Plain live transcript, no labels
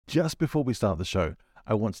just before we start the show,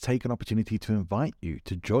 I want to take an opportunity to invite you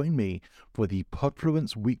to join me for the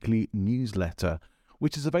Podfluence Weekly newsletter,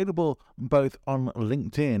 which is available both on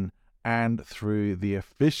LinkedIn and through the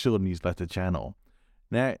official newsletter channel.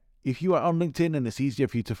 Now, if you are on LinkedIn and it's easier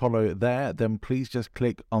for you to follow there, then please just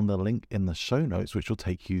click on the link in the show notes, which will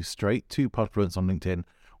take you straight to Podfluence on LinkedIn,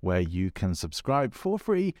 where you can subscribe for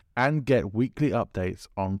free and get weekly updates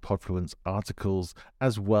on Podfluence articles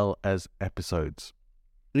as well as episodes.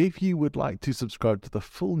 If you would like to subscribe to the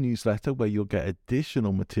full newsletter where you'll get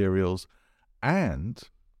additional materials and,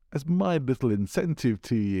 as my little incentive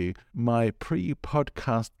to you, my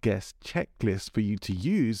pre-podcast guest checklist for you to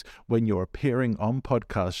use when you're appearing on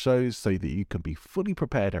podcast shows so that you can be fully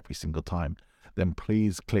prepared every single time, then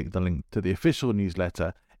please click the link to the official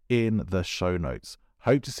newsletter in the show notes.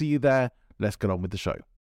 Hope to see you there. Let's get on with the show.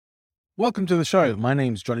 Welcome to the show. My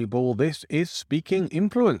name's Johnny Ball. This is Speaking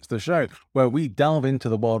Influence, the show where we delve into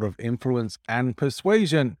the world of influence and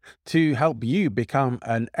persuasion to help you become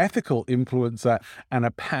an ethical influencer and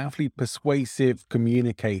a powerfully persuasive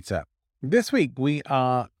communicator. This week, we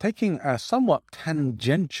are taking a somewhat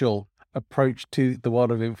tangential approach to the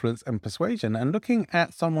world of influence and persuasion and looking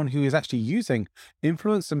at someone who is actually using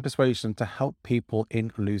influence and persuasion to help people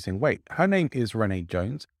in losing weight. Her name is Renee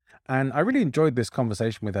Jones. And I really enjoyed this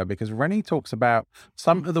conversation with her because Renee talks about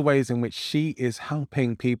some of the ways in which she is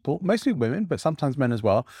helping people, mostly women, but sometimes men as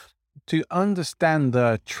well, to understand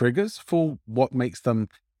the triggers for what makes them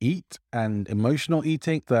eat and emotional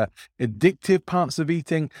eating, the addictive parts of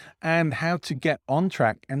eating, and how to get on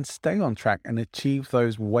track and stay on track and achieve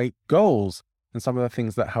those weight goals. And some of the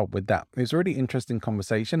things that help with that. It's a really interesting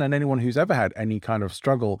conversation, and anyone who's ever had any kind of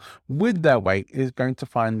struggle with their weight is going to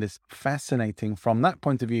find this fascinating from that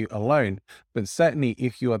point of view alone. But certainly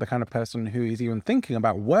if you are the kind of person who is even thinking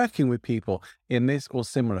about working with people in this or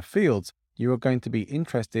similar fields, you are going to be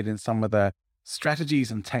interested in some of the strategies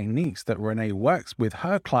and techniques that Renee works with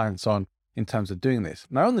her clients on in terms of doing this.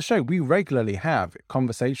 Now, on the show, we regularly have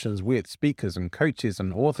conversations with speakers and coaches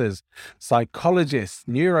and authors, psychologists,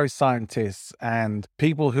 neuroscientists, and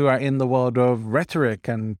people who are in the world of rhetoric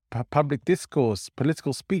and public discourse,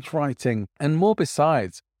 political speech writing, and more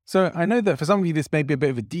besides. So I know that for some of you, this may be a bit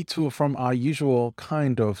of a detour from our usual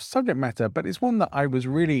kind of subject matter, but it's one that I was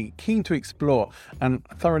really keen to explore and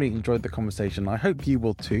thoroughly enjoyed the conversation. I hope you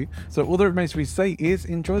will too. So all that remains for me to say is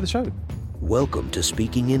enjoy the show. Welcome to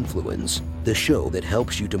Speaking Influence, the show that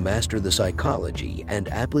helps you to master the psychology and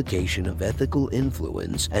application of ethical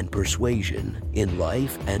influence and persuasion in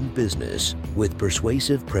life and business with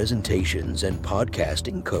persuasive presentations and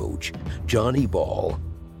podcasting coach, Johnny Ball.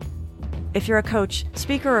 If you're a coach,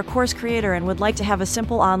 speaker, or course creator and would like to have a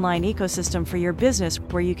simple online ecosystem for your business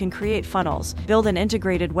where you can create funnels, build an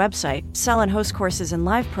integrated website, sell and host courses and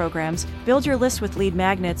live programs, build your list with lead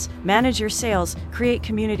magnets, manage your sales, create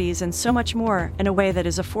communities, and so much more in a way that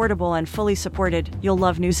is affordable and fully supported, you'll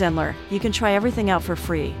love New Zenler. You can try everything out for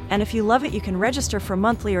free. And if you love it, you can register for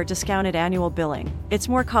monthly or discounted annual billing. It's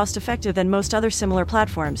more cost effective than most other similar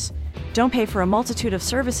platforms. Don't pay for a multitude of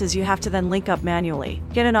services you have to then link up manually.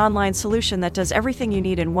 Get an online solution that does everything you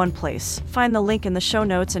need in one place. Find the link in the show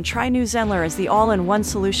notes and try New Zenler as the all-in-one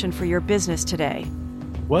solution for your business today.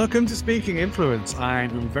 Welcome to Speaking Influence.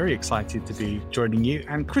 I'm very excited to be joining you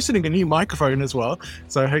and christening a new microphone as well.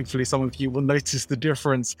 So hopefully some of you will notice the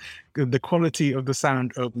difference, the quality of the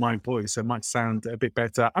sound of my voice. It might sound a bit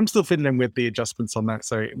better. I'm still fiddling with the adjustments on that,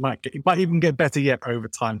 so it might even get better yet over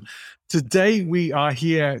time. Today, we are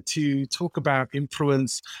here to talk about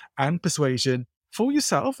influence and persuasion for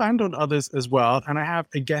yourself and on others as well. And I have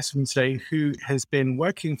a guest from today who has been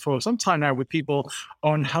working for some time now with people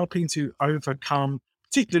on helping to overcome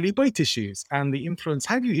particularly weight issues and the influence.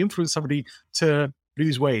 How do you influence somebody to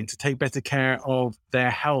lose weight, to take better care of their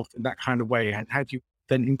health in that kind of way? And how do you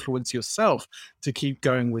then influence yourself to keep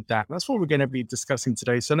going with that? That's what we're going to be discussing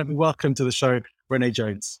today. So let me welcome to the show, Renee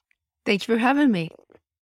Jones. Thank you for having me.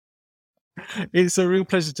 It's a real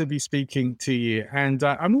pleasure to be speaking to you. And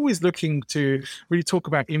I'm always looking to really talk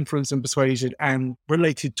about influence and persuasion and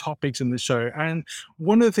related topics in the show. And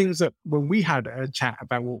one of the things that when we had a chat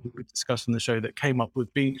about what we would discuss on the show that came up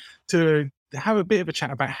would be to have a bit of a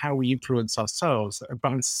chat about how we influence ourselves. But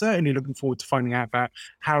I'm certainly looking forward to finding out about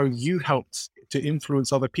how you helped to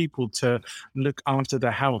influence other people to look after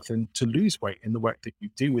their health and to lose weight in the work that you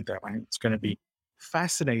do with them. I think it's going to be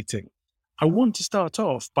fascinating. I want to start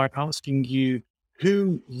off by asking you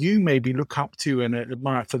who you maybe look up to and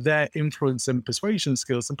admire for their influence and persuasion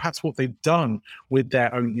skills, and perhaps what they've done with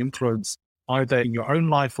their own influence, either in your own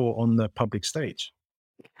life or on the public stage.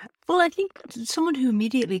 Well, I think someone who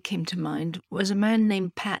immediately came to mind was a man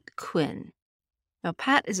named Pat Quinn. Now,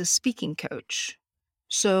 Pat is a speaking coach.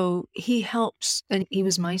 So he helps, and he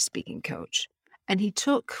was my speaking coach. And he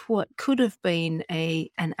took what could have been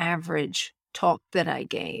an average talk that I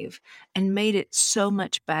gave and made it so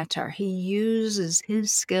much better. He uses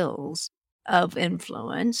his skills of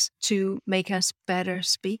influence to make us better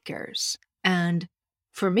speakers. And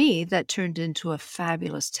for me, that turned into a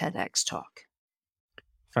fabulous TEDx talk.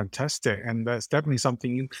 Fantastic. And that's definitely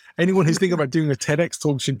something anyone who's thinking about doing a TEDx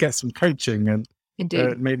talk should get some coaching, and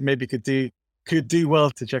Indeed. maybe could do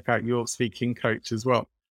well to check out your speaking coach as well.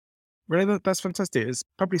 Really, that's fantastic. It's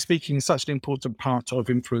public speaking is such an important part of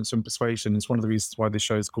influence and persuasion. It's one of the reasons why this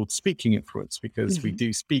show is called Speaking Influence, because we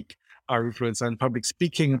do speak our influence, and public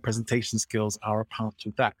speaking and presentation skills are a part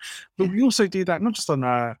of that. But we also do that not just in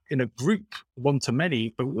a group, one to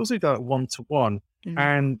many, but we also do that one to one.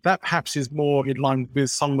 And that perhaps is more in line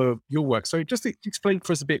with some of your work. So just explain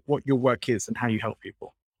for us a bit what your work is and how you help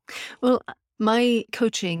people. Well, my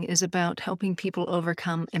coaching is about helping people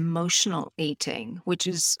overcome emotional eating, which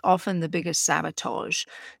is often the biggest sabotage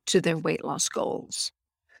to their weight loss goals.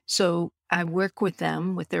 So I work with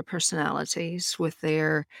them, with their personalities, with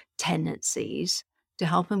their tendencies to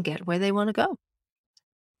help them get where they want to go.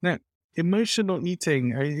 Now, emotional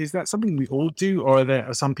eating, is that something we all do, or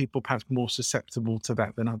are some people perhaps more susceptible to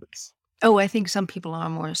that than others? Oh, I think some people are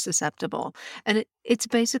more susceptible. And it's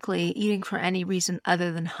basically eating for any reason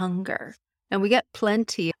other than hunger. And we get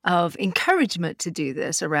plenty of encouragement to do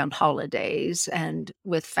this around holidays and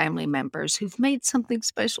with family members who've made something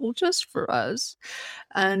special just for us.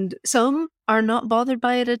 And some are not bothered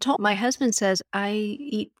by it at all. My husband says, I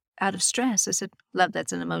eat out of stress. I said, love,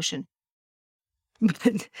 that's an emotion.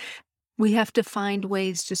 But we have to find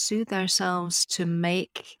ways to soothe ourselves to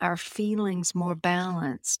make our feelings more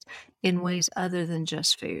balanced in ways other than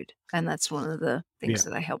just food. And that's one of the things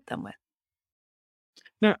that I help them with.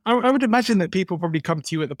 Now, I would imagine that people probably come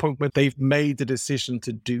to you at the point where they've made the decision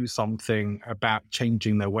to do something about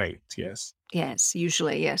changing their weight, yes? Yes,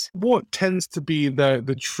 usually, yes. What tends to be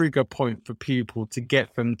the trigger point for people to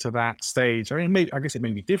get them to that stage? I mean, I guess it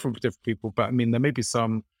may be different for different people, but I mean, there may be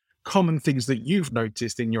some common things that you've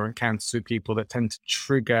noticed in your encounters with people that tend to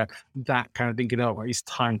trigger that kind of thinking, oh, well, it's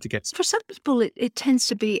time to get... For some people, it tends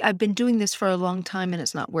to be, I've been doing this for a long time and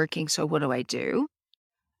it's not working, so what do I do?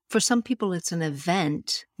 For some people, it's an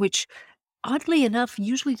event, which oddly enough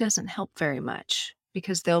usually doesn't help very much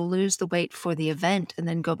because they'll lose the weight for the event and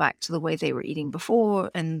then go back to the way they were eating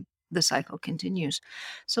before, and the cycle continues.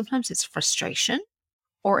 Sometimes it's frustration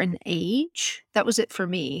or an age. That was it for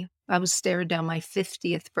me. I was staring down my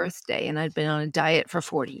 50th birthday and I'd been on a diet for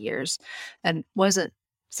 40 years and wasn't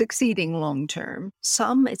succeeding long term.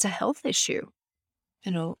 Some, it's a health issue.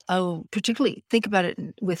 I'll particularly think about it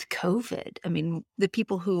with COVID. I mean, the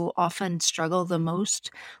people who often struggle the most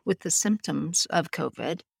with the symptoms of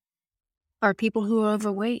COVID are people who are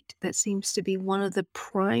overweight. That seems to be one of the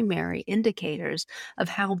primary indicators of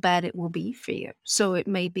how bad it will be for you. So it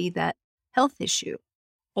may be that health issue,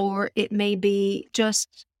 or it may be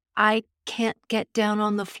just, I can't get down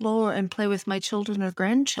on the floor and play with my children or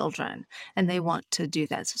grandchildren, and they want to do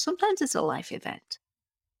that. So sometimes it's a life event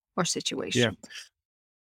or situation. Yeah.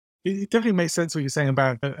 It definitely makes sense what you're saying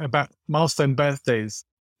about milestone birthdays.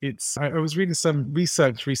 I was reading some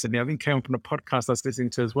research recently, I think it came up on a podcast I was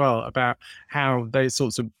listening to as well, about how those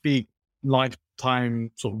sorts of big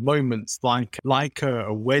lifetime sort of moments, like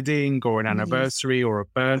a wedding or an anniversary or a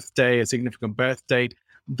birthday, a significant birthday,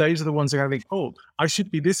 those are the ones that I think, oh, I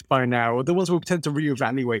should be this by now, or the ones we tend to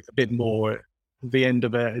reevaluate a bit more at the end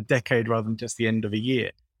of a decade rather than just the end of a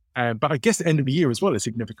year. But I guess the end of the year as well is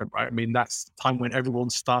significant, right? I mean, that's the time when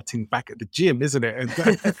everyone's starting back at the gym, isn't it?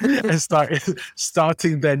 And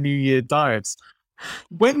starting their New Year diets.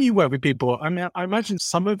 When you work with people, I mean, I imagine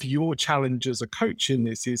some of your challenge as a coach in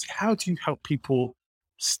this is how do you help people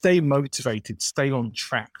stay motivated, stay on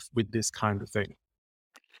track with this kind of thing?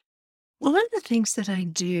 Well, one of the things that I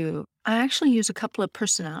do, I actually use a couple of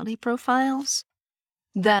personality profiles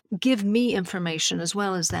that give me information as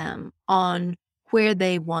well as them on where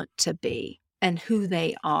they want to be and who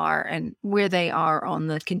they are and where they are on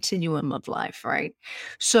the continuum of life, right?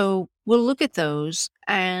 So we'll look at those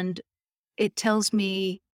and it tells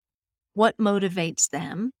me what motivates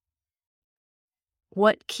them,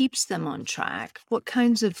 what keeps them on track, what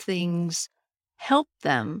kinds of things help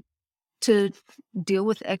them to deal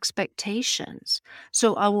with expectations.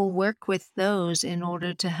 So I will work with those in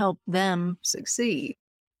order to help them succeed.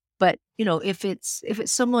 But, if it's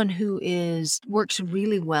someone who works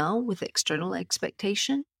really well with external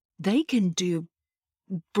expectation, they can do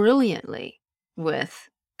brilliantly with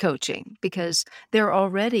coaching because they're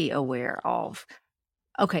already aware of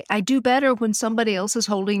Okay, I do better when somebody else is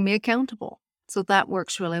holding me accountable. So that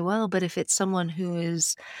works really well. But if it's someone who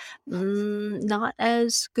is not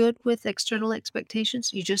as good with external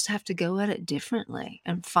expectations, you just have to go at it differently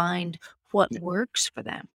and find what works for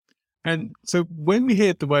them. And so when we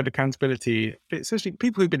hear the word accountability, especially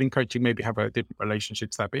people who've been in coaching maybe have a different relationship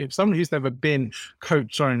to that. But if someone who's never been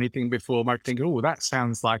coached or anything before might think, oh, that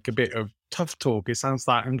sounds like a bit of tough talk. It sounds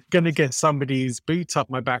like I'm going to get somebody's boot up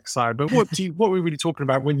my backside. But what are we really talking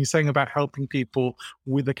about when you're saying about helping people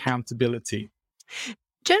with accountability?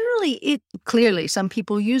 Generally, it clearly some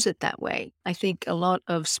people use it that way. I think a lot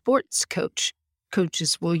of sports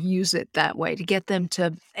coaches will use it that way to get them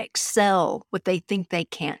to excel what they think they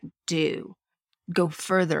can't do, go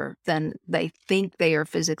further than they think they are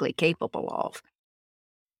physically capable of.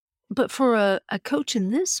 But for a coach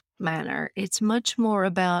in this manner, it's much more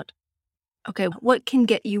about, okay, what can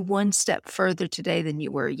get you one step further today than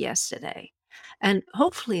you were yesterday? And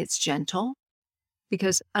hopefully it's gentle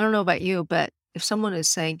because I don't know about you, but if someone is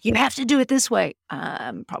saying, you have to do it this way,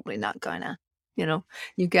 I'm probably not gonna,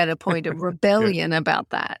 you get a point of Yeah. rebellion about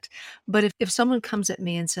that. But if someone comes at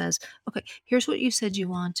me and says, okay, here's what you said you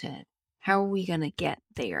wanted, how are we gonna get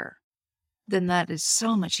there? Then that is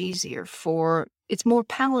so much easier it's more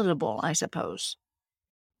palatable, I suppose.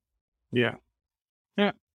 Yeah.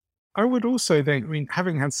 Yeah. I would also think, I mean,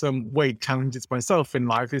 having had some weight challenges myself in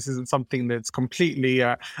life, this isn't something that's completely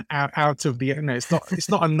out of the, no, it's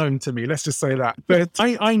not unknown to me. Let's just say that. But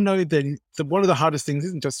I know that one of the hardest things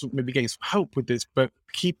isn't just maybe getting some help with this, but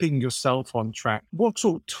keeping yourself on track. What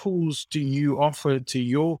sort of tools do you offer to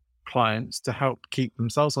your clients to help keep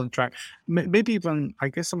themselves on track? Maybe even, I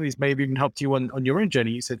guess some of these maybe even helped you on your own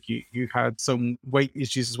journey. You said you had some weight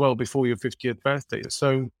issues as well before your 50th birthday.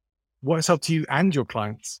 So what has helped you and your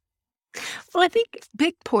clients? Well, I think a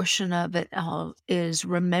big portion of it is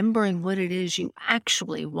remembering what it is you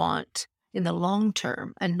actually want in the long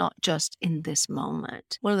term and not just in this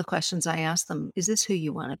moment. One of the questions I ask them is this who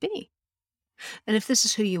you want to be? And if this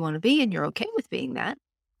is who you want to be and you're okay with being that,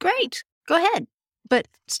 great, go ahead. But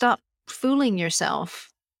stop fooling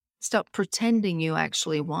yourself. Stop pretending you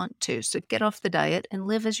actually want to. So get off the diet and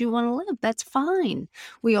live as you want to live. That's fine.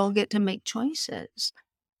 We all get to make choices.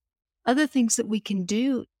 Other things that we can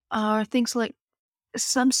do are things like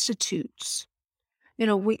substitutes.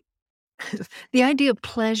 We the idea of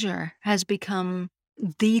pleasure has become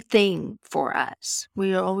the thing for us.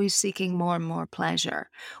 We are always seeking more and more pleasure.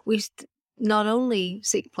 Not only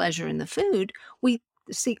seek pleasure in the food, we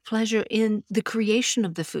seek pleasure in the creation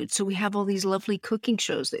of the food. So we have all these lovely cooking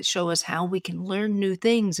shows that show us how we can learn new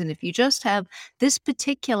things. And if you just have this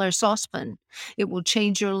particular saucepan, it will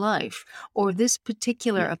change your life. Or this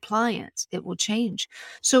particular appliance, it will change.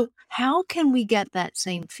 So how can we get that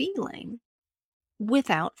same feeling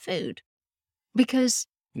without food? Because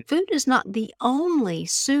food is not the only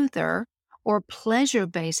soother or pleasure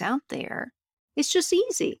base out there. It's just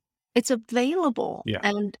easy. It's available Yeah.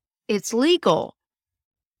 and it's legal.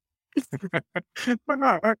 But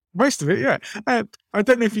no, most of it, yeah. I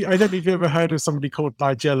don't know if you ever heard of somebody called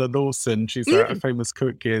Nigella Lawson. She's a Mm, famous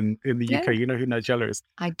cook in the yeah, UK. You know who Nigella is,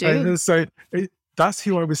 I and do. so that's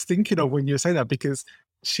who I was thinking of when you were saying that because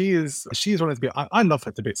she is one of those people. I love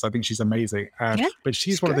her to bits. I think she's amazing. Yeah, But it's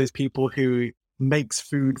she's one of good. those people who makes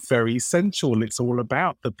food very sensual. It's all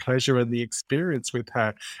about the pleasure and the experience with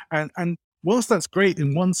her, and whilst that's great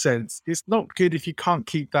in one sense, it's not good if you can't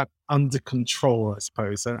keep that under control, I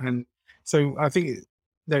suppose. And so I think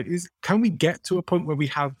can we get to a point where we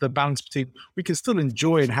have the balance between we can still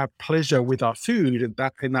enjoy and have pleasure with our food and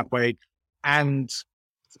that in that way, and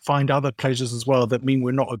find other pleasures as well that mean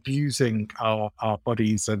we're not abusing our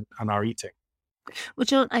bodies and our eating. Well,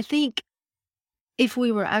 John, I think if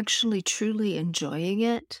we were actually truly enjoying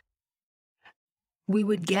it, we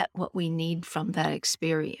would get what we need from that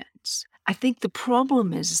experience. I think the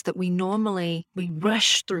problem is that we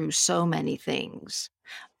rush through so many things,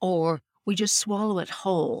 or we just swallow it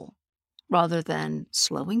whole rather than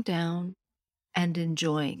slowing down and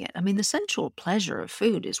enjoying it. I mean, the sensual pleasure of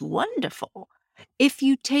food is wonderful if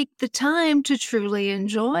you take the time to truly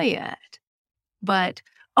enjoy it. But,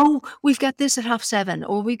 oh, we've got this at 7:30,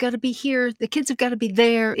 or we've got to be here. The kids have got to be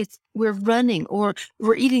there. We're running, or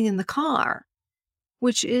we're eating in the car,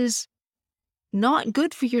 which is not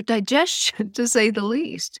good for your digestion, to say the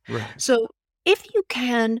least. Right. So, if you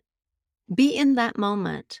can be in that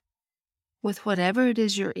moment with whatever it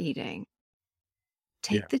is you're eating,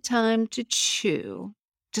 Yeah. take the time to chew,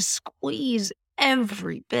 to squeeze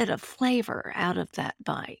every bit of flavor out of that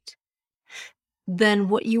bite. Then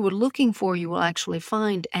what you were looking for, you will actually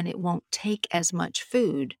find, and it won't take as much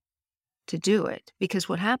food to do it. Because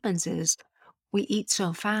what happens is we eat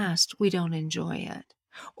so fast, we don't enjoy it.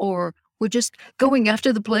 Or we're just going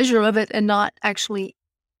after the pleasure of it and not actually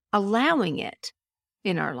allowing it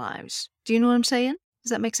in our lives. Do you know what I'm saying?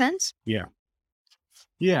 Does that make sense? Yeah.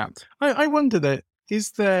 Yeah. I wonder that,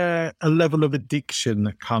 is there a level of addiction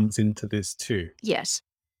that comes into this too? Yes,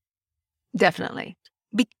 definitely.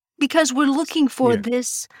 Because we're looking for Yeah.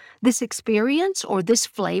 this experience or this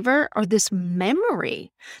flavor or this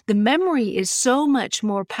memory. The memory is so much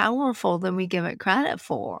more powerful than we give it credit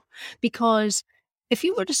for. Because if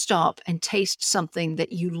you were to stop and taste something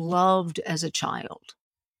that you loved as a child,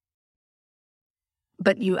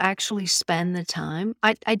 but you actually spend the time.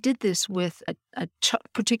 I did this with a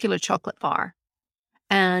particular chocolate bar.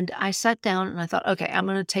 And I sat down and I thought, okay, I'm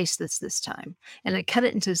going to taste this time. And I cut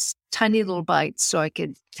it into tiny little bites so I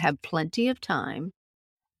could have plenty of time.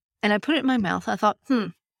 And I put it in my mouth. I thought,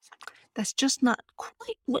 that's just not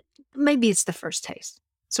quite what, maybe it's the first taste.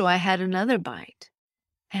 So I had another bite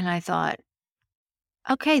and I thought,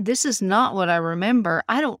 okay, this is not what I remember.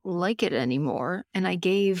 I don't like it anymore. And I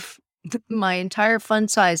gave my entire fun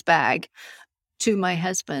size bag to my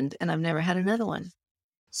husband, and I've never had another one.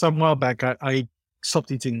 Some while back, I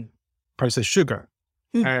stopped eating processed sugar.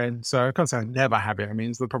 Mm. And so I can't say I never have it. I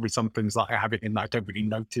mean, there's probably some things that I have it in that I don't really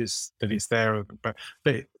notice that it's there. But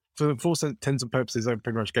for all intents and purposes, I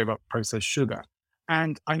pretty much gave up processed sugar.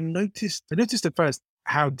 And I noticed at first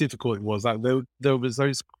how difficult it was. Like there was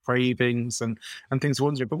those cravings and things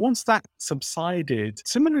wandering. But once that subsided,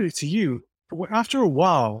 similarly to you, after a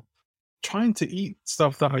while, trying to eat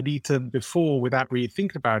stuff that I'd eaten before without really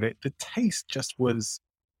thinking about it, the taste just was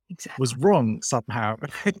Exactly. wrong somehow.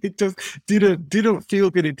 It just didn't feel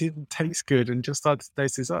good. It didn't taste good, and just started to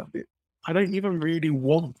taste this. I don't even really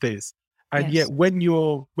want this. And Yes. yet, when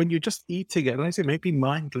you're just eating it, and I say maybe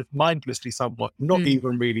mindlessly somewhat, not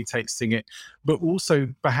even really tasting it, but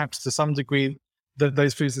also perhaps to some degree, that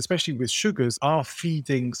those foods, especially with sugars, are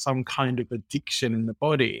feeding some kind of addiction in the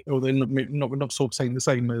body. Or they're not sort of saying the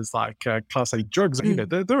same as like class A drugs. You know,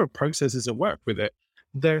 there are processes at work with it.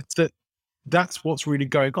 That's what's really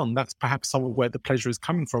going on. That's perhaps somewhere where the pleasure is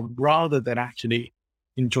coming from, rather than actually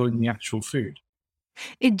enjoying the actual food.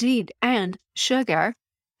 Indeed. And sugar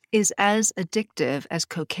is as addictive as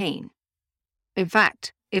cocaine. In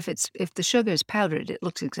fact, if the sugar is powdered, it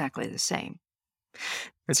looks exactly the same.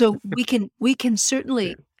 So we can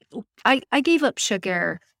certainly. I gave up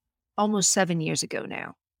sugar almost 7 years ago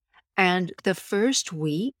now, and the first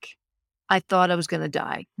week, I thought I was going to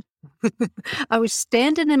die. I was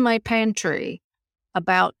standing in my pantry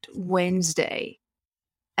about Wednesday,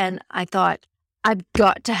 and I thought, I've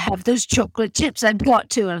got to have those chocolate chips. I've got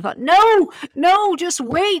to. And I thought, no, just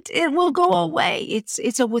wait. It will go away.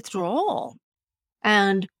 It's a withdrawal.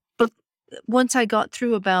 But once I got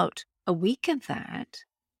through about a week of that,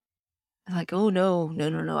 I'm like, oh no,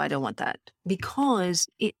 I don't want that. Because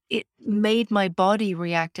it made my body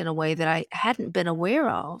react in a way that I hadn't been aware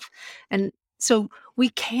of. And so we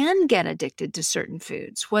can get addicted to certain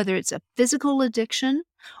foods, whether it's a physical addiction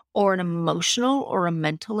or an emotional or a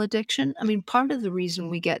mental addiction. I mean, part of the reason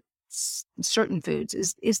we get certain foods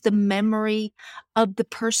is the memory of the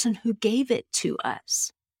person who gave it to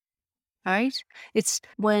us. Right? It's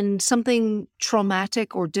when something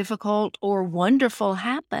traumatic or difficult or wonderful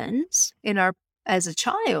happens as a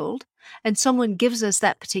child, and someone gives us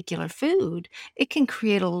that particular food, it can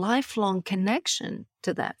create a lifelong connection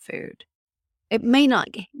to that food. It may not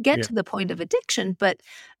get Yeah. to the point of addiction, but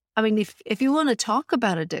I mean, if you want to talk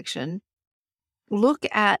about addiction, look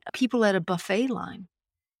at people at a buffet line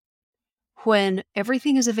when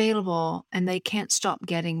everything is available and they can't stop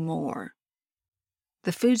getting more.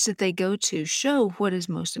 The foods that they go to show what is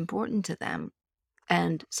most important to them.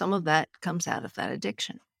 And some of that comes out of that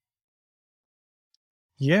addiction.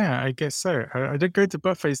 Yeah, I guess so. I don't go to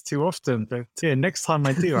buffets too often, but yeah, next time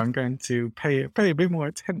I do, I'm going to pay a bit more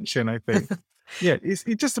attention, I think. Yeah,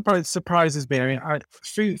 it just surprises me. I mean,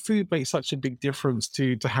 food makes such a big difference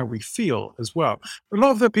to how we feel as well. A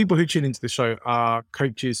lot of the people who tune into the show are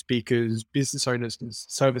coaches, speakers, business owners, and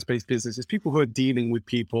service-based businesses, people who are dealing with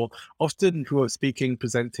people, often who are speaking,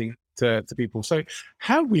 presenting to people. So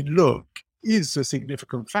how we look is a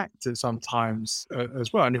significant factor sometimes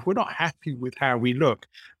as well. And if we're not happy with how we look,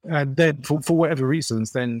 then for whatever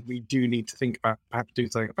reasons, then we do need to think about perhaps doing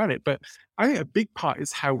something about it. But I think a big part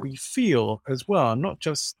is how we feel as well, not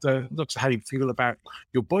just how you feel about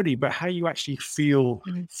your body, but how you actually feel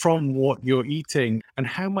from what you're eating, and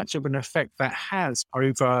how much of an effect that has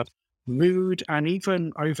over mood and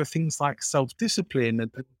even over things like self-discipline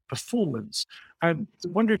and performance. I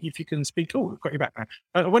wonder if you can speak. Oh, I've got you back now.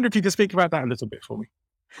 I wonder if you can speak about that a little bit for me.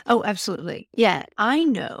 Oh, absolutely. Yeah, I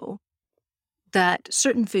know that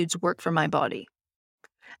certain foods work for my body.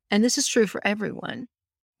 And this is true for everyone.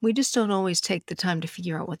 We just don't always take the time to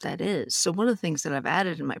figure out what that is. So, one of the things that I've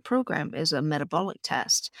added in my program is a metabolic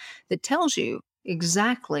test that tells you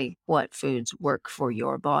exactly what foods work for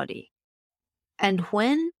your body. And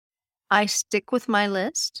when I stick with my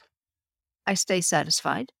list, I stay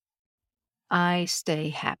satisfied. I stay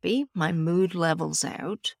happy. My mood levels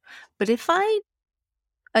out. But if I,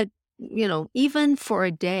 uh, even for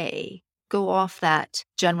a day, go off that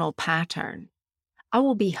general pattern, I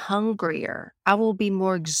will be hungrier. I will be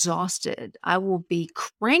more exhausted. I will be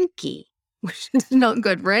cranky, which is not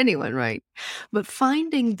good for anyone, right? But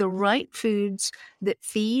finding the right foods that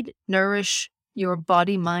feed, nourish your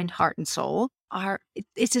body, mind, heart, and soul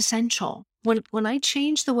it's essential. When I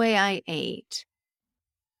changed the way I ate,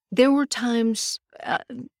 there were times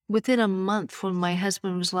within a month when my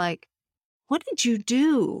husband was like, "What did you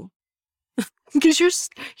do?" Because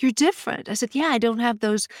you're different. I said, "Yeah, I don't have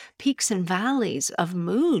those peaks and valleys of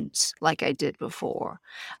moods like I did before.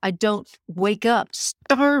 I don't wake up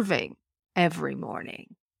starving every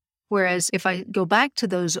morning." Whereas if I go back to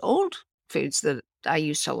those old foods that I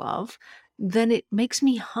used to love, then it makes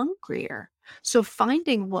me hungrier. So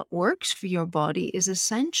finding what works for your body is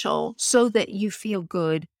essential so that you feel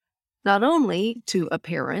good, not only to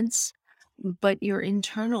appearance, but your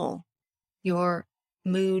internal, your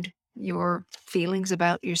mood, your feelings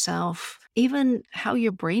about yourself, even how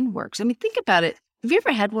your brain works. I mean, think about it. Have you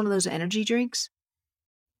ever had one of those energy drinks?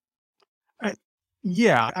 Uh,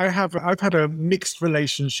 yeah, I have. I've had a mixed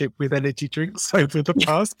relationship with energy drinks over the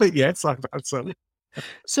past, but yes, I've had some.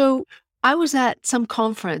 So I was at some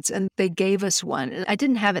conference and they gave us one. And I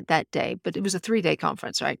didn't have it that day, but it was a 3-day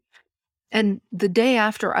conference, right? And the day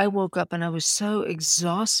after, I woke up and I was so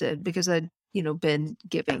exhausted because I'd, been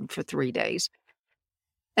giving for 3 days.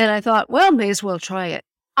 And I thought, well, may as well try it.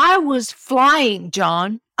 I was flying,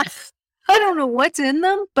 John. I don't know what's in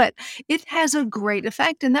them, but it has a great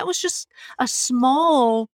effect. And that was just a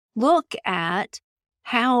small look at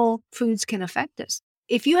how foods can affect us.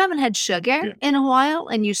 If you haven't had sugar Yeah. in a while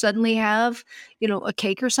and you suddenly have, a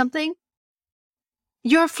cake or something,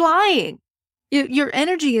 you're flying. Your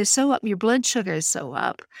energy is so up, your blood sugar is so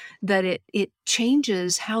up that it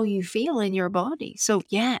changes how you feel in your body. So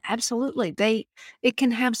yeah, absolutely. It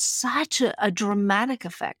can have such a dramatic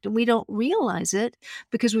effect, and we don't realize it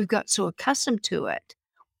because we've got so accustomed to it.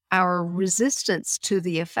 Our resistance to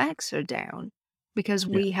the effects are down because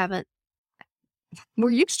Yeah.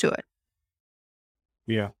 we're used to it.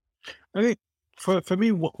 Yeah. I think for me,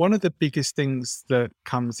 one of the biggest things that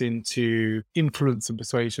comes into influence and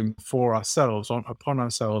persuasion for ourselves upon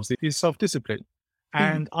ourselves is self-discipline. Mhm.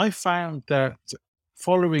 And I found that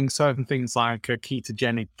following certain things like a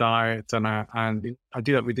ketogenic diet and I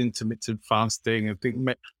do that with intermittent fasting.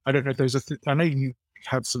 I don't know if those are. I know you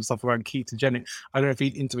have some stuff around ketogenic. I don't know if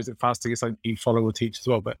intermittent fasting is something you follow or teach as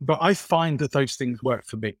well, but I find that those things work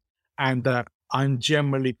for me, and that I'm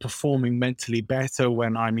generally performing mentally better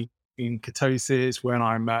when I'm in ketosis, when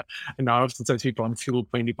I'm I often say to people I'm fueled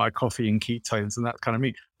mainly by coffee and ketones, and that's kind of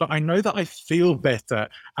me. But I know that I feel better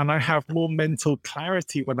and I have more mental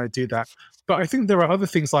clarity when I do that. But I think there are other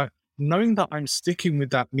things like knowing that I'm sticking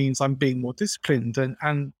with that means I'm being more disciplined,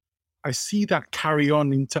 and I see that carry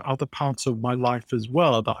on into other parts of my life as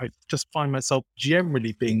well, that I just find myself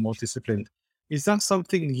generally being more disciplined. Is that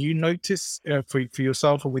something you notice for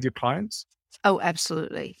yourself or with your clients? Oh,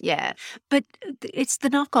 absolutely. Yeah. But it's the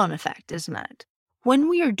knock-on effect, isn't it? When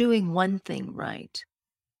we are doing one thing right,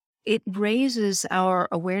 it raises our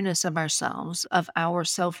awareness of ourselves, of our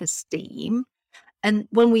self-esteem. And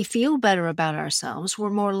when we feel better about ourselves,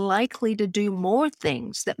 we're more likely to do more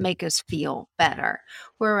things that make us feel better.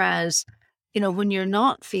 Whereas, when you're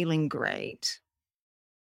not feeling great,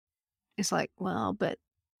 it's like, well, but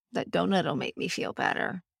that donut will make me feel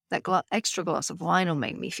better. That extra glass of wine will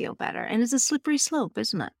make me feel better. And it's a slippery slope,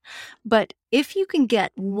 isn't it? But if you can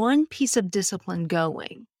get one piece of discipline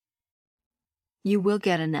going, you will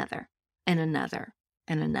get another and another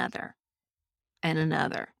and another and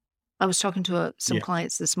another. I was talking to some Yeah.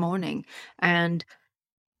 clients this morning, and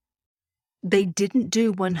they didn't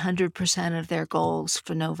do 100% of their goals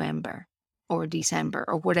for November or December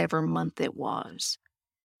or whatever month it was,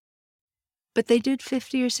 but they did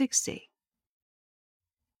 50 or 60.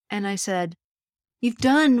 And I said, "You've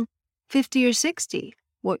done 50 or 60.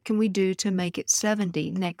 What can we do to make it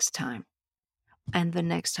 70 next time and the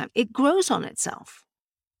next time?" It grows on itself.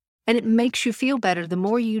 And it makes you feel better the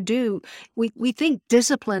more you do. We think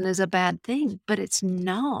discipline is a bad thing, but it's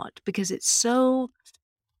not, because it so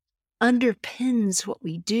underpins what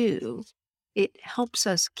we do. It helps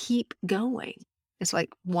us keep going. It's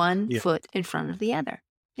like one Yeah. foot in front of the other.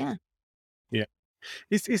 Yeah. Yeah.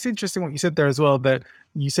 It's interesting what you said there as well, that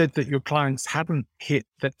you said that your clients hadn't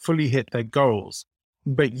fully hit their goals,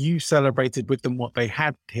 but you celebrated with them what they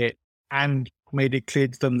had hit and made it clear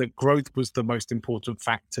to them that growth was the most important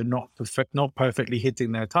factor, not perfectly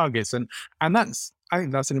hitting their targets. And I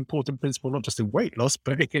think that's an important principle, not just in weight loss,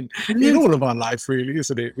 but in all of our life, really,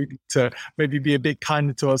 isn't it? We need to maybe be a bit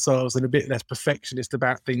kinder to ourselves and a bit less perfectionist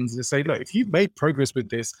about things, and say, look, if you've made progress with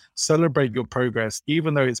this, celebrate your progress,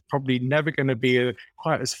 even though it's probably never going to be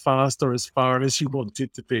quite as fast or as far as you want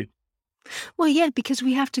it to be. Well, yeah, because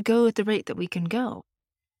we have to go at the rate that we can go.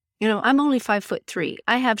 I'm only 5'3".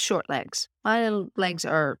 I have short legs. My legs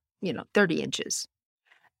are, 30 inches.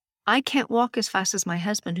 I can't walk as fast as my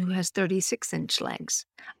husband, who has 36-inch legs.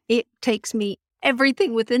 It takes me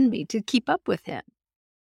everything within me to keep up with him.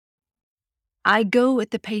 I go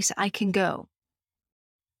at the pace I can go.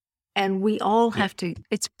 And we all have to,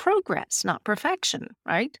 it's progress, not perfection,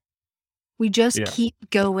 right? We just keep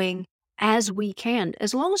going as we can.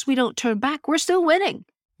 As long as we don't turn back, we're still winning.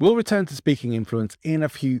 We'll return to Speaking Influence in a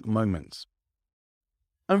few moments.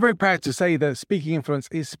 I'm very proud to say that Speaking Influence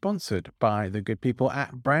is sponsored by the good people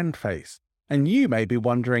at BrandFace. And you may be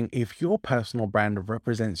wondering if your personal brand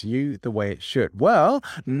represents you the way it should. Well,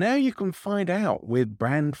 now you can find out with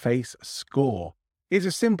BrandFace Score. It's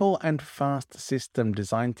a simple and fast system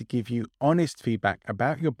designed to give you honest feedback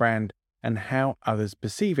about your brand and how others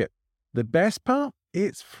perceive it. The best part?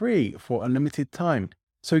 It's free for a limited time.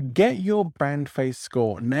 So get your BrandFace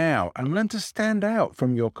Score now and learn to stand out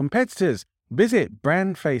from your competitors. Visit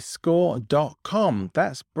brandfacescore.com.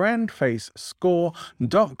 That's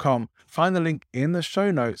brandfacescore.com. Find the link in the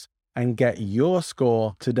show notes and get your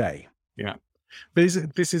score today. Yeah. This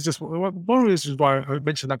is just one of the reasons why I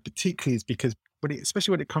mentioned that particularly is because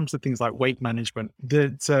especially when it comes to things like weight management,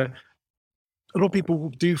 that a lot of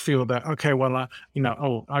people do feel that, okay, well,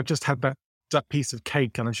 I've just had that piece of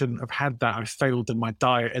cake and I shouldn't have had that. I failed in my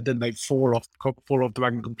diet, and then they fall off the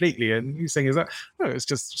wagon completely. And you're saying, no, it's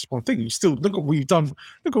just one thing. You still look at what you've done.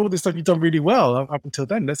 Look at all this stuff you've done really well up until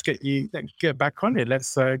then. Let's get back on it.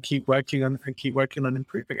 Let's keep working on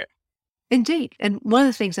improving it. Indeed. And one of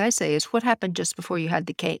the things I say is, what happened just before you had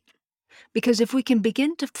the cake? Because if we can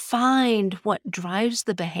begin to find what drives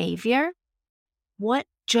the behavior, what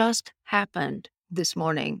just happened this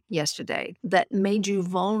morning, yesterday, that made you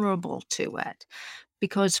vulnerable to it,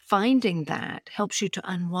 because finding that helps you to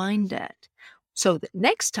unwind it so that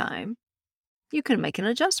next time you can make an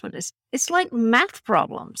adjustment. It's like math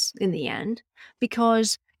problems in the end,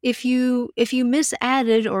 because if you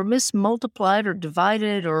misadded or mismultiplied or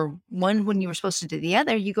divided or one when you were supposed to do the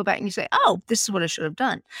other, you go back and you say, oh, this is what I should have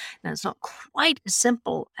done. Now, it's not quite as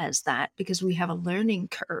simple as that because we have a learning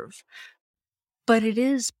curve. But it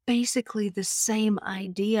is basically the same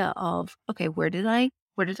idea of, okay, where did I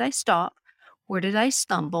stop? Where did I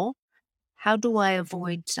stumble? How do I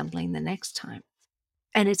avoid stumbling the next time?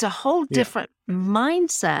 And it's a whole different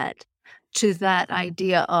mindset to that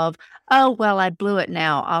idea of, oh, well, I blew it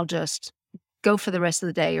now. I'll just go for the rest of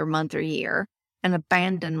the day or month or year and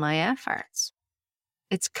abandon my efforts.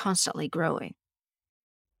 It's constantly growing.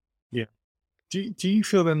 Yeah. Do you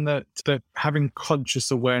feel then that having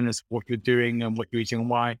conscious awareness of what you're doing and what you're eating and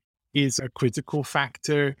why is a critical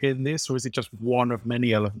factor in this, or is it just one of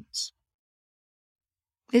many elements?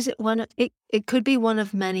 Is it one? It could be one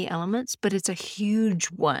of many elements, but it's a huge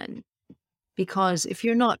one, because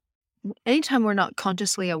anytime we're not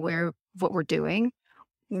consciously aware of what we're doing,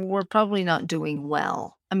 we're probably not doing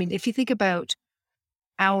well. I mean, if you think about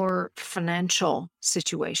our financial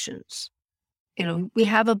situations, we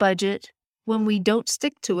have a budget. When we don't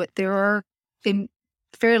stick to it, there are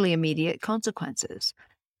fairly immediate consequences.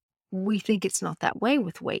 We think it's not that way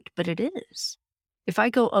with weight, but it is. If I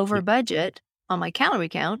go over budget on my calorie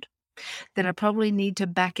count, then I probably need to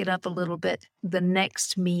back it up a little bit the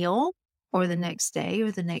next meal or the next day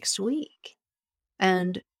or the next week.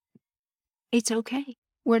 And it's okay.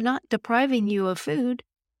 We're not depriving you of food.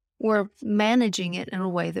 We're managing it in a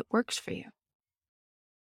way that works for you.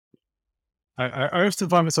 I often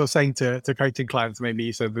find myself saying to coaching clients, maybe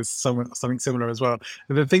you said there's something similar as well.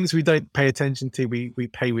 The things we don't pay attention to, we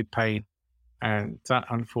pay with pain. And that,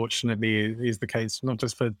 unfortunately, is the case, not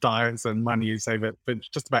just for diets and money you save it, but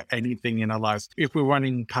just about anything in our lives. If we're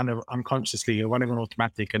running kind of unconsciously or running on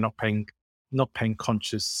automatic and not paying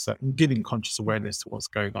conscious, giving conscious awareness to what's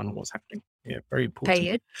going on and what's happening. Yeah, very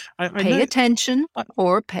important. Pay attention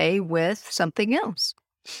or pay with something else.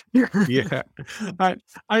 Yeah.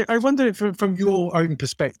 I wonder if from your own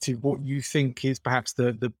perspective, what you think is perhaps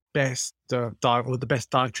the best diet or the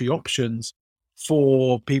best dietary options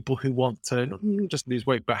for people who want to not just lose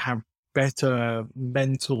weight, but have better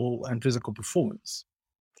mental and physical performance?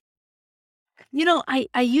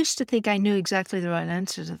 I used to think I knew exactly the right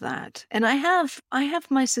answer to that. And I have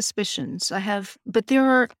my suspicions. But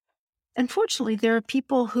unfortunately, there are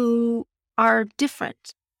people who are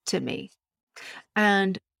different to me.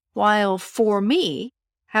 And while for me,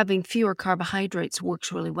 having fewer carbohydrates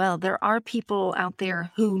works really well, there are people out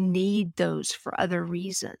there who need those for other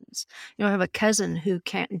reasons. I have a cousin who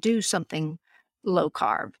can't do something low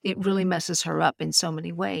carb. It really messes her up in so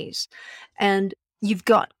many ways. And you've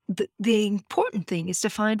got the important thing is to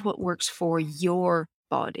find what works for your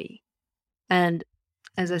body. And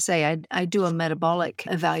as I say, I do a metabolic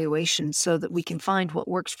evaluation so that we can find what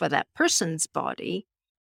works for that person's body.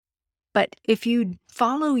 But if you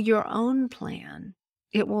follow your own plan,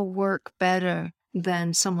 it will work better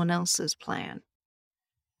than someone else's plan.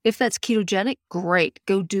 If that's ketogenic, great,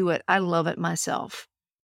 go do it. I love it myself.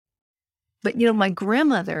 But my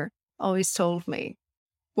grandmother always told me,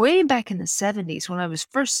 way back in the 70s when I was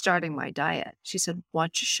first starting my diet, she said,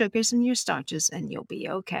 watch your sugars and your starches and you'll be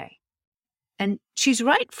okay. And she's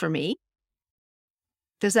right for me.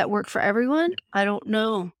 Does that work for everyone? I don't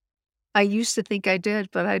know. I used to think I did,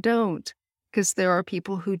 but I don't, because there are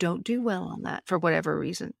people who don't do well on that for whatever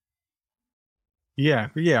reason. Yeah,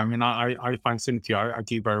 yeah. I mean, I find similar to you. I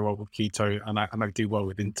do very well with keto, and I do well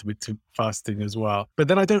with intermittent fasting as well. But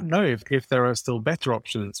then I don't know if there are still better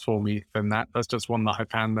options for me than that. That's just one that I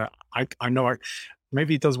found that I know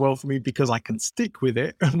maybe it does well for me because I can stick with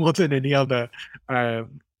it more than any other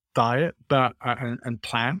diet, but and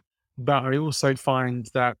plan. But I also find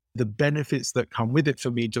that the benefits that come with it for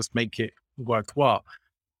me just make it worthwhile.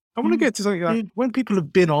 I want to get to something like when people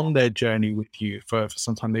have been on their journey with you for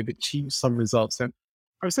some time, they've achieved some results. And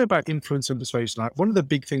I would say about influence and persuasion, like one of the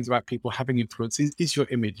big things about people having influence is your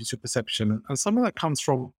image, is your perception. And some of that comes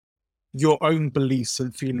from your own beliefs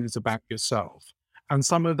and feelings about yourself. And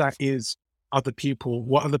some of that is other people,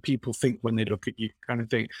 what other people think when they look at you, kind of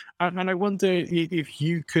thing. And I wonder if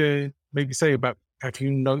you could maybe say about, have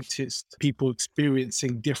you noticed people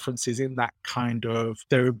experiencing differences in that kind of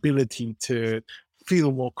their ability to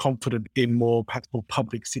feel more confident in more perhaps more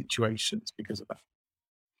public situations because of that?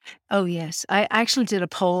 Oh, yes. I actually did a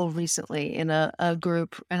poll recently in a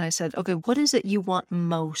group, and I said, okay, what is it you want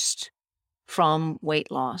most from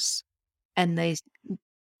weight loss? And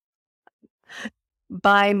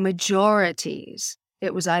by majorities,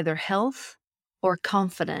 it was either health or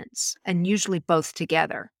confidence, and usually both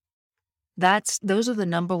together. Those are the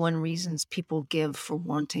number one reasons people give for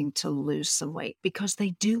wanting to lose some weight, because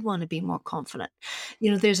they do want to be more confident.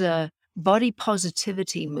 There's a body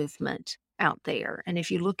positivity movement out there. And if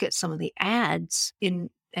you look at some of the ads in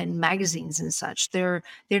and magazines and such, they're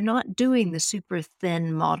not doing the super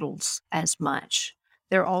thin models as much.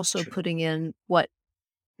 They're also putting in what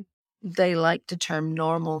they like to term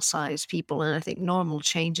normal size people. And I think normal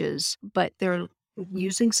changes, but they're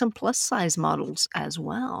using some plus size models as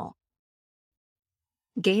well.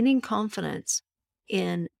 Gaining confidence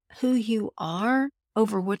in who you are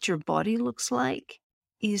over what your body looks like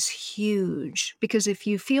is huge, because if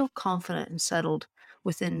you feel confident and settled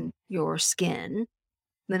within your skin,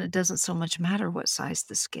 then it doesn't so much matter what size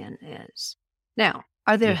the skin is. Now,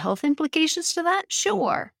 are there health implications to that?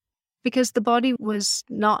 Sure, because the body was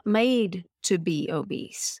not made to be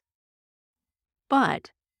obese.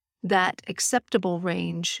 But that acceptable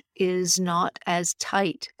range is not as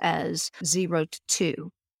tight as 0 to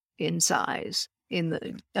 2 in size,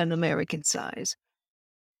 an American size.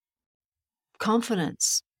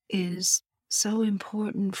 Confidence is so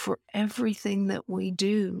important for everything that we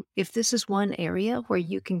do. If this is one area where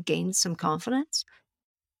you can gain some confidence,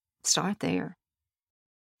 start there.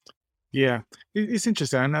 Yeah, it's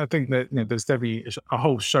interesting. And I think that there's definitely a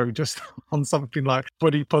whole show just on something like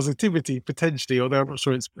body positivity, potentially, although I'm not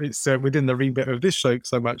sure it's within the remit of this show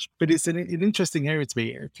so much. But it's an interesting area to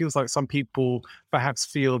me. It feels like some people perhaps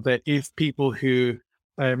feel that if people who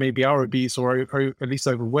maybe are obese or at least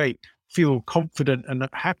overweight feel confident and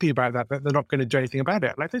happy about that they're not going to do anything about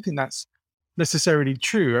it. And I don't think that's necessarily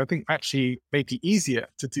true. I think actually make it easier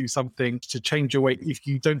to do something to change your weight if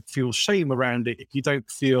you don't feel shame around it, if you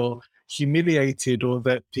don't feel humiliated or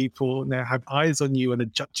that people now have eyes on you and are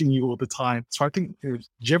judging you all the time. So I think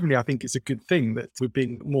generally, I think it's a good thing that we're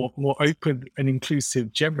being more open and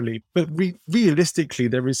inclusive generally. But realistically,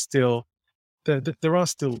 there is still there are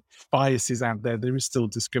still biases out there. There is still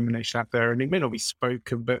discrimination out there, and it may not be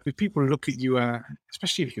spoken, but if people look at you,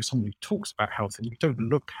 especially if you're someone who talks about health and you don't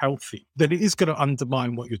look healthy, then it is going to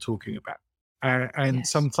undermine what you're talking about. And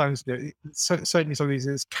Yes. sometimes, certainly some of these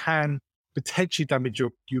things can potentially damage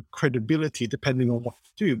your credibility depending on what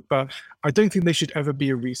you do. But I don't think they should ever be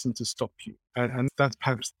a reason to stop you. And that's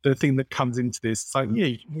perhaps the thing that comes into this. It's like,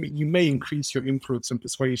 yeah, you may increase your influence and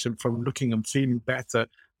persuasion from looking and feeling better,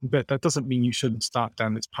 but that doesn't mean you shouldn't start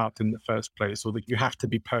down this path in the first place, or that you have to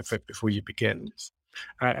be perfect before you begin.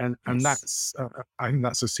 And Yes. that's, I think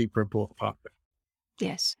that's a super important part of it.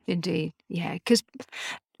 Yes, indeed. Yeah, because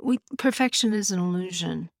perfection is an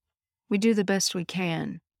illusion. We do the best we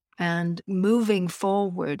can, and moving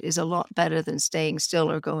forward is a lot better than staying still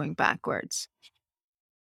or going backwards.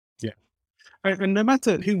 Yeah. And no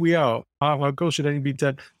matter who we are, our goal should only be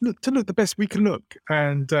to look the best we can look,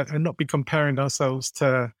 and not be comparing ourselves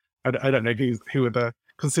to, I don't know who are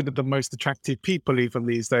considered the most attractive people even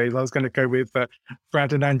these days. I was going to go with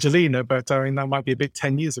Brad and Angelina, but I mean, that might be a bit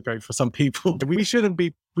 10 years ago for some people. We shouldn't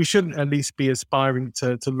at least be aspiring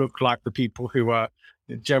to look like the people who are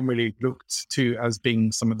generally looked to as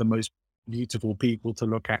being some of the most beautiful people to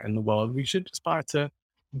look at in the world. We should aspire to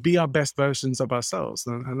be our best versions of ourselves,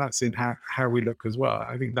 and that's in how we look as well.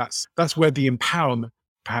 I think that's where the empowerment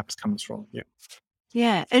perhaps comes from. Yeah.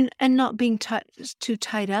 Yeah, and not being too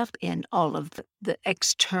tied up in all of the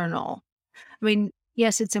external. I mean,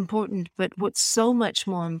 yes, it's important, but what's so much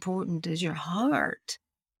more important is your heart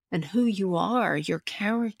and who you are, your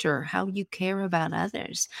character, how you care about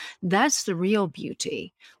others. That's the real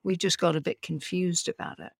beauty. We just got a bit confused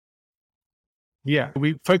about it. Yeah,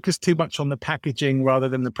 we focus too much on the packaging rather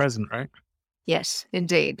than the present, right? Yes,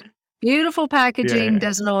 indeed. Beautiful packaging Yeah.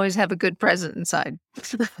 doesn't always have a good present inside.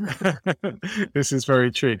 This is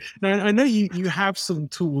very true. Now, I know you have some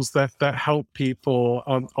tools that help people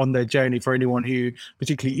on their journey, for anyone who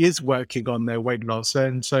particularly is working on their weight loss.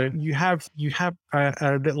 And so you have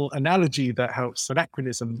a little analogy that helps, an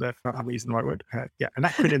acronym that, I'm using the right word. An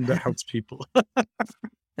acronym that helps people.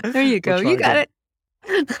 There you go. We'll try You got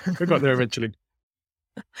again. it. We got there eventually.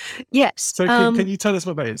 Yes. So can you tell us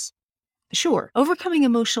what that is? Sure. Overcoming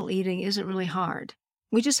emotional eating isn't really hard.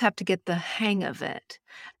 We just have to get the hang of it.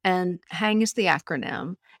 And hang is the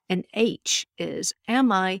acronym, and H is, am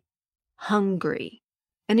I hungry?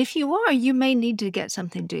 And if you are, you may need to get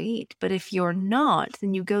something to eat. But if you're not,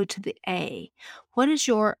 then you go to the A. What is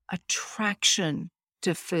your attraction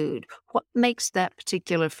to food? What makes that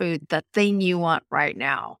particular food the thing you want right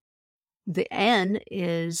now? The N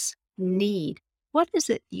is need. What is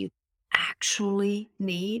it you actually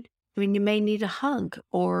need? I mean, you may need a hug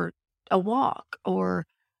or a walk or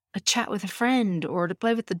a chat with a friend or to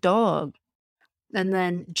play with the dog. And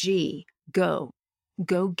then G, go.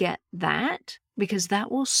 Go get that, because that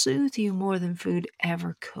will soothe you more than food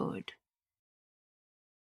ever could.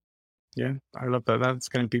 Yeah, I love that. That's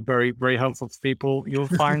going to be very, very helpful for people. You'll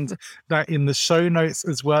find that in the show notes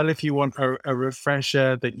as well. If you want a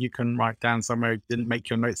refresher that you can write down somewhere, didn't make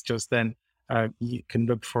your notes just then, you can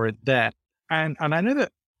look for it there. And I know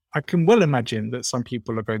that I can well imagine that some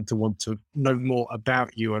people are going to want to know more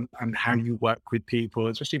about you and how you work with people,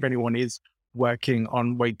 especially if anyone is working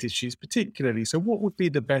on weight issues particularly. So what would be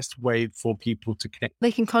the best way for people to connect?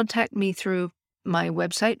 They can contact me through my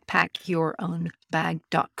website,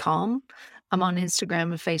 packyourownbag.com. I'm on Instagram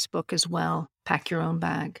and Facebook as well, Pack Your Own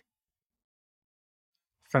Bag.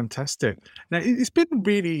 Fantastic. Now, it's been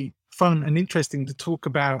really fun and interesting to talk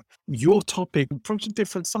about your topic from some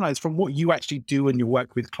different sides, from what you actually do in your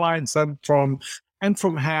work with clients, and from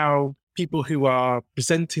how people who are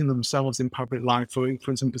presenting themselves in public life for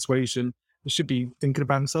influence and persuasion should be thinking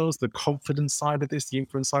about themselves, the confidence side of this, the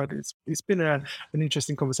influence side. It's been an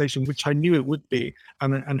interesting conversation, which I knew it would be,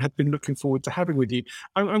 and had been looking forward to having with you.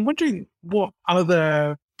 I'm wondering what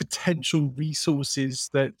other potential resources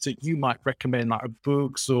that you might recommend, like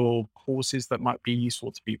books or courses that might be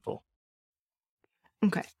useful to people.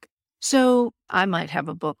 Okay. So I might have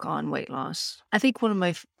a book on weight loss. I think one of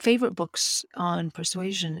my favorite books on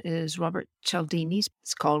persuasion is Robert Cialdini's.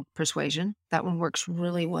 It's called Persuasion. That one works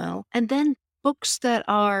really well. And then books that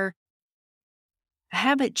are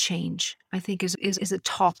habit change, I think is a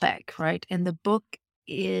topic, right? And the book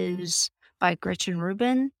is by Gretchen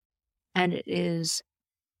Rubin, and it is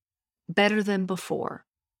Better Than Before.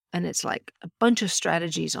 And it's like a bunch of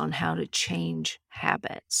strategies on how to change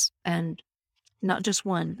habits. And not just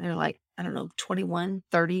one, they're like, I don't know, 21,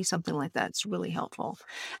 30, something like that. It's really helpful.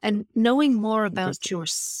 And knowing more about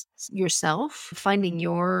yourself,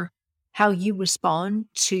 finding how you respond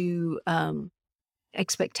to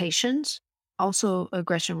expectations. Also a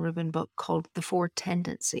Gretchen Rubin book called The Four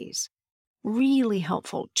Tendencies. Really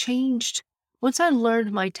helpful. Changed. Once I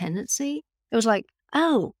learned my tendency, it was like,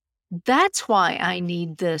 oh, that's why I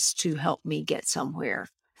need this to help me get somewhere.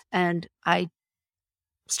 And I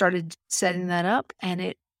started setting that up, and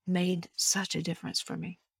it made such a difference for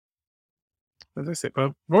me. That's it.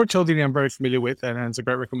 Well, Roy Cialdini I'm very familiar with, and it's a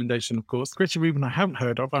great recommendation, of course. Gretchen Rubin I haven't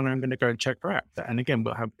heard of, and I'm going to go and check her out. And again,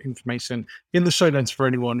 we'll have information in the show notes for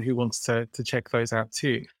anyone who wants to check those out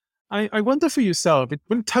too. I wonder for yourself,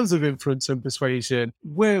 in terms of influence and persuasion,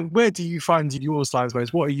 where do you find yours lies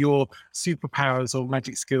most? What are your superpowers or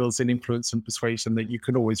magic skills in influence and persuasion that you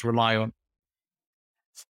can always rely on?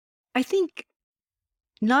 I think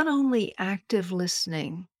not only active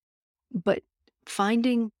listening, but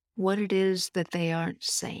finding what it is that they aren't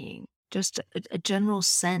saying, just a general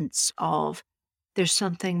sense of there's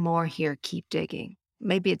something more here, keep digging.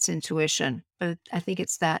 Maybe it's intuition, but I think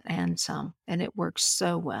it's that and some, and it works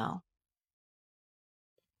so well.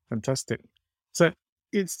 Fantastic. So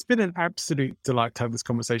it's been an absolute delight to have this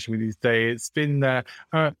conversation with you today. It's been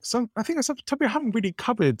so I think it's a topic I haven't really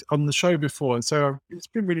covered on the show before, and so it's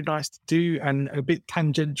been really nice to do and a bit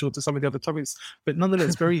tangential to some of the other topics, but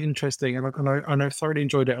nonetheless very interesting. And I've thoroughly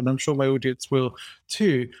enjoyed it, and I'm sure my audience will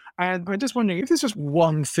too. And I'm just wondering if there's just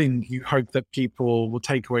one thing you hope that people will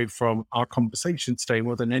take away from our conversation today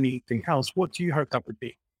more than anything else. What do you hope that would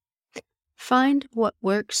be? Find what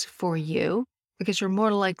works for you, because you're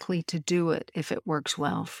more likely to do it if it works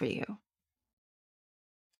well for you.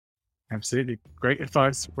 Absolutely. Great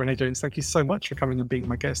advice, Renee Jones. Thank you so much for coming and being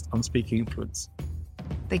my guest on Speaking Influence.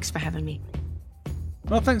 Thanks for having me.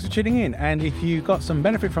 Well, thanks for tuning in. And if you got some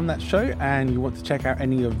benefit from that show and you want to check out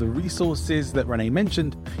any of the resources that Renee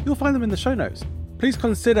mentioned, you'll find them in the show notes. Please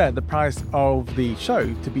consider the price of the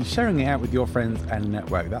show to be sharing it out with your friends and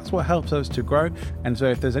network. That's what helps us to grow. And so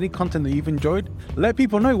if there's any content that you've enjoyed, let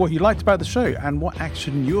people know what you liked about the show and what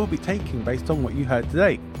action you'll be taking based on what you heard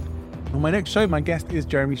today. On my next show, my guest is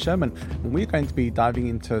Jeremy Sherman, and we're going to be diving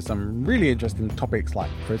into some really interesting topics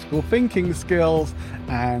like critical thinking skills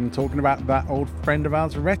and talking about that old friend of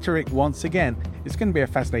ours, rhetoric, once again. It's going to be a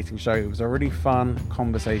fascinating show. It was a really fun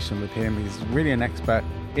conversation with him. He's really an expert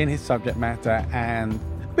in his subject matter and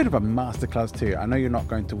a bit of a masterclass too. I know you're not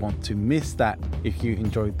going to want to miss that if you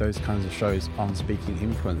enjoyed those kinds of shows on Speaking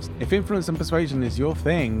Influence. If influence and persuasion is your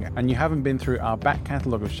thing and you haven't been through our back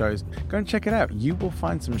catalogue of shows, go and check it out. You will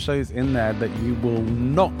find some shows in there that you will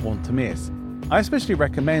not want to miss. I especially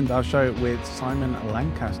recommend our show with Simon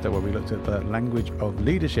Lancaster, where we looked at the language of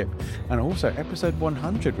leadership, and also episode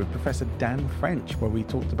 100 with Professor Dan French, where we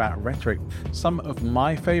talked about rhetoric. Some of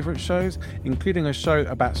my favorite shows, including a show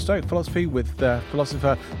about Stoic philosophy with the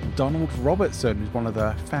philosopher Donald Robertson, who's one of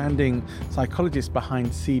the founding psychologists behind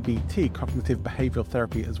CBT, cognitive behavioral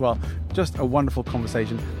therapy as well. Just a wonderful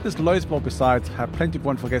conversation. There's loads more besides, have plenty of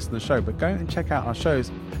wonderful guests on the show, but go and check out our shows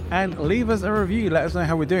and leave us a review. Let us know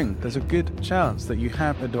how we're doing. There's a good chance that you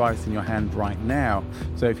have a device in your hand right now.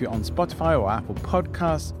 So if you're on Spotify or Apple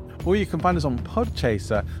Podcasts, or you can find us on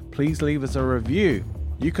Podchaser, please leave us a review.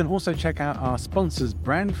 You can also check out our sponsors,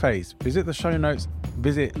 Brandface. Visit the show notes,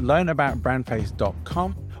 visit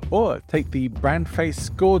learnaboutbrandface.com, or take the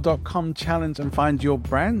brandfacescore.com challenge and find your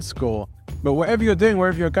brand score. But whatever you're doing,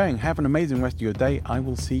 wherever you're going, have an amazing rest of your day. I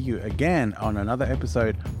will see you again on another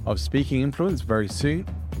episode of Speaking Influence very soon.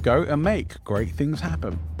 Go and make great things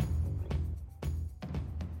happen.